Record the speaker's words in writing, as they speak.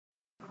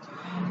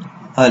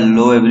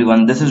Hello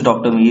everyone, this is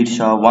Dr. Mihir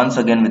Shah once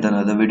again with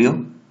another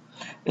video.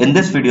 In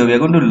this video, we are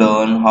going to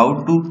learn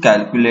how to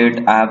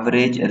calculate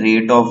average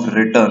rate of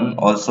return,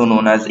 also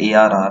known as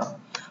ARR,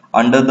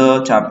 under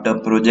the chapter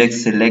project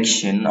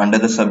selection under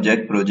the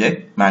subject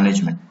project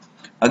management.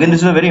 Again,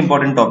 this is a very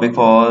important topic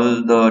for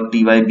all the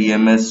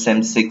TYBMS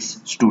Sem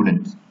 6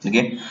 students.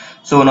 Okay,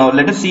 so now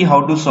let us see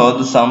how to solve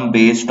the sum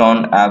based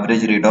on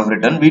average rate of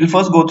return. We'll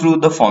first go through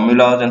the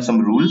formulas and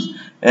some rules,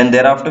 and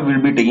thereafter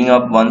we'll be taking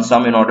up one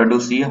sum in order to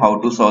see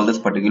how to solve this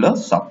particular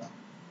sum.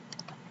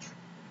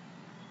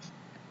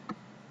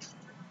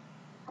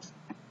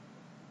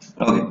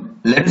 Okay,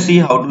 let's see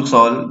how to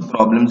solve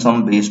problem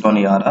sum based on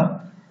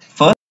ARR.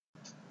 First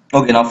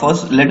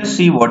let us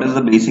see what is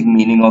the basic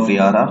meaning of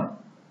ARR.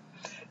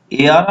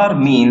 ARR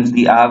means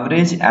the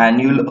average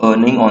annual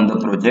earning on the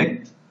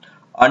project.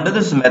 Under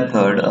this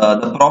method,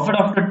 the profit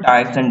after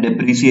tax and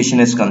depreciation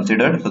is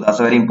considered. So that's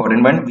a very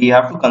important one. We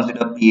have to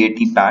consider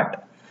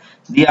PAT.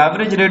 The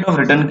average rate of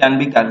return can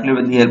be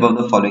calculated with the help of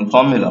the following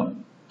formula.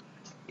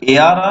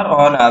 ARR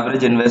on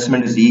average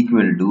investment is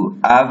equal to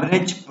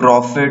average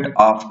profit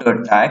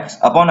after tax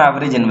upon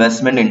average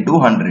investment into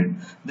 100.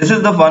 This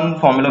is the one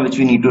formula which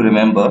we need to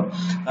remember.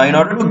 Now, in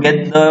order to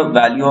get the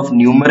value of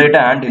numerator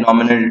and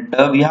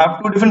denominator, we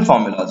have two different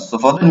formulas. So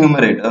for the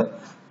numerator,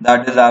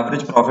 that is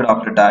average profit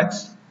after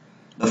tax.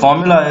 The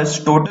formula is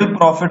total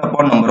profit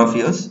upon number of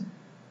years.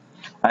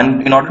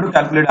 And in order to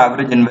calculate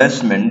average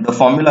investment, the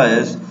formula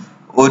is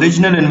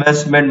original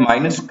investment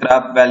minus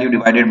scrap value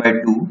divided by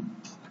 2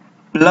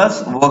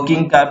 plus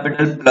working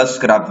capital plus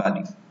scrap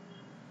value.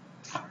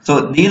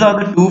 So these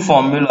are the two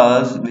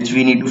formulas which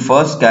we need to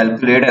first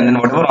calculate, and then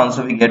whatever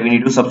answer we get, we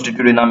need to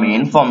substitute in our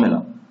main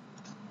formula.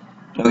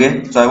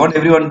 Okay, so I want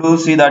everyone to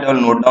see that you will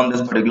note down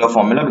this particular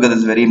formula because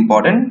it's very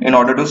important in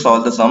order to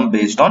solve the sum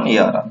based on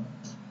ARR.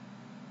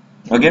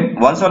 Okay,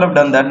 once you all have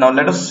done that, now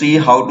let us see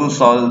how to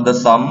solve the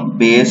sum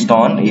based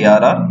on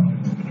ARR.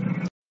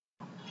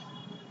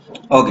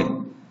 Okay.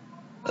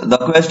 The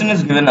question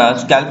is given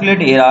as calculate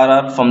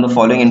ARR from the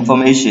following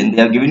information.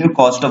 They have given you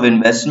cost of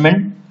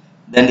investment,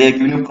 then they have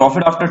given you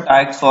profit after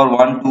tax for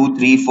 1, 2,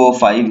 3, 4,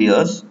 5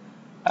 years,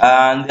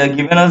 and they have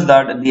given us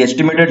that the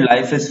estimated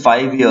life is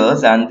 5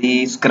 years and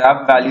the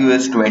scrap value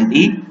is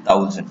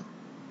 20,000.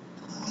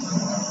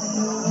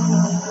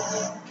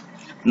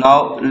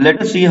 Now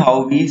let us see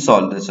how we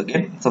solve this.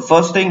 Okay, so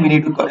first thing we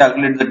need to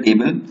calculate the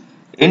table.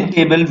 In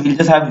table we'll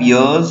just have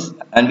years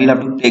and we'll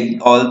have to take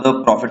all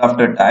the profit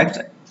after tax.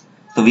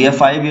 So we have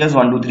 5 years,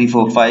 1, 2, 3,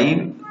 4,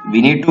 5.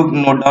 We need to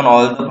note down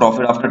all the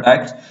profit after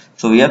tax.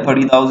 So we have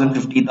 30,000,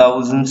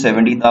 50,000,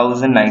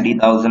 70,000,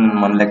 90,000 and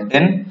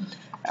 1,10,000.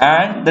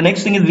 And the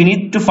next thing is we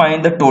need to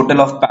find the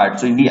total of PAT.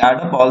 So we add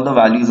up all the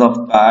values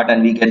of PAT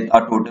and we get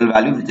our total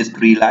value, which is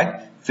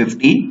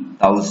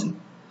 3,50,000.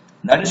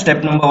 That is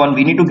step number 1.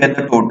 We need to get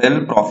the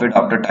total profit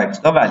after tax,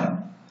 the value.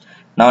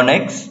 Now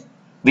next,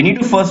 we need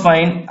to first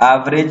find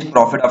average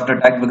profit after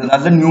tax because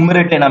as the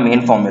numerator in our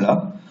main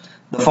formula,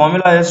 the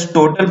formula is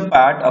total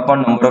PAT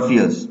upon number of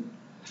years.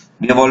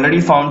 We have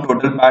already found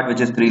total PAT, which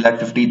is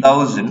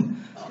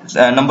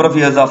 3,50,000. Number of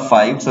years are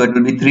 5, so it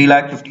will be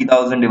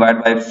 3,50,000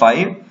 divided by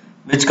 5,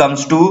 which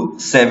comes to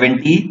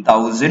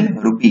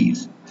 70,000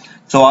 rupees.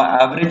 So our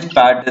average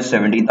PAT is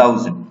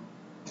 70,000.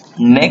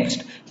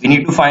 Next, we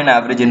need to find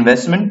average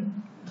investment.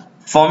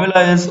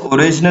 Formula is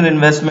original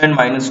investment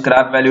minus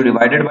scrap value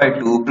divided by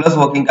 2 plus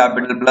working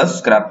capital plus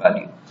scrap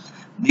value.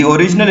 The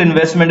original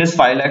investment is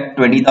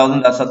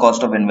 5,20,000, that's the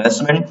cost of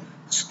investment.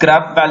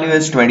 Scrap value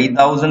is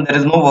 20,000. There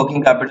is no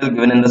working capital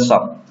given in the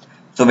sum.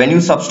 So when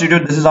you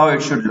substitute, this is how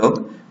it should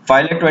look.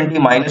 5,20,000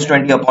 minus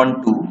 20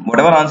 upon 2.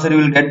 Whatever answer you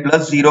will get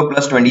plus 0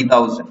 plus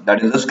 20,000.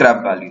 That is the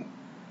scrap value.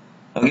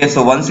 Okay,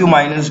 so once you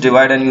minus,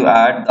 divide and you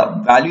add, the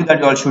value that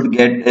you all should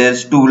get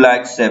is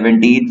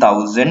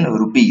 2,70,000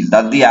 rupees.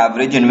 That's the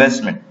average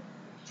investment.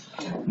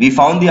 We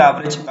found the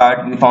average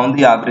PAT, we found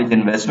the average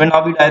investment.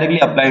 Now we directly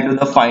apply to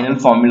the final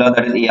formula,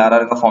 that is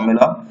ARR ka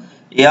formula.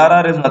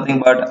 ARR is nothing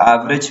but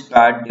average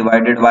PAT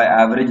divided by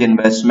average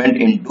investment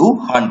into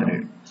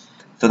 100.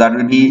 So that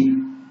will be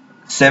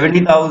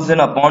 70,000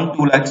 upon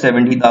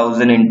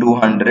 2,70,000 into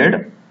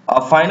 100.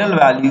 Our final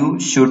value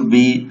should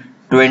be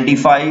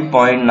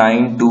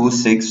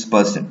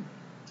 25.926%.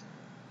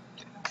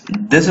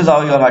 This is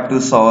how you all had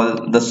to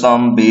solve the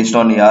sum based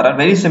on ARR.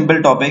 Very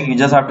simple topic. You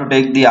just have to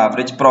take the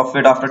average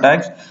profit after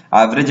tax,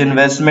 average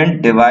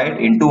investment, divide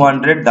into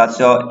 100. That's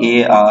your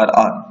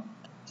ARR.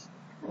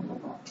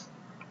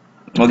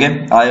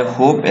 Okay, I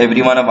hope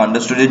everyone have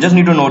understood. You just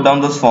need to note down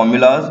those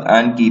formulas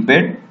and keep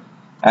it,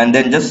 and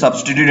then just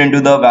substitute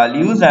into the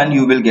values and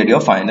you will get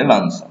your final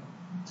answer.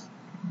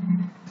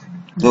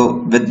 So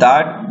with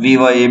that, we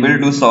were able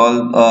to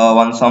solve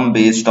one sum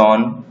based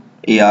on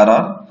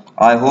ARR.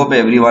 I hope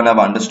everyone have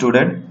understood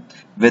it.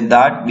 With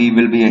that, we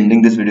will be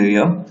ending this video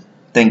here.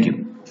 Thank you.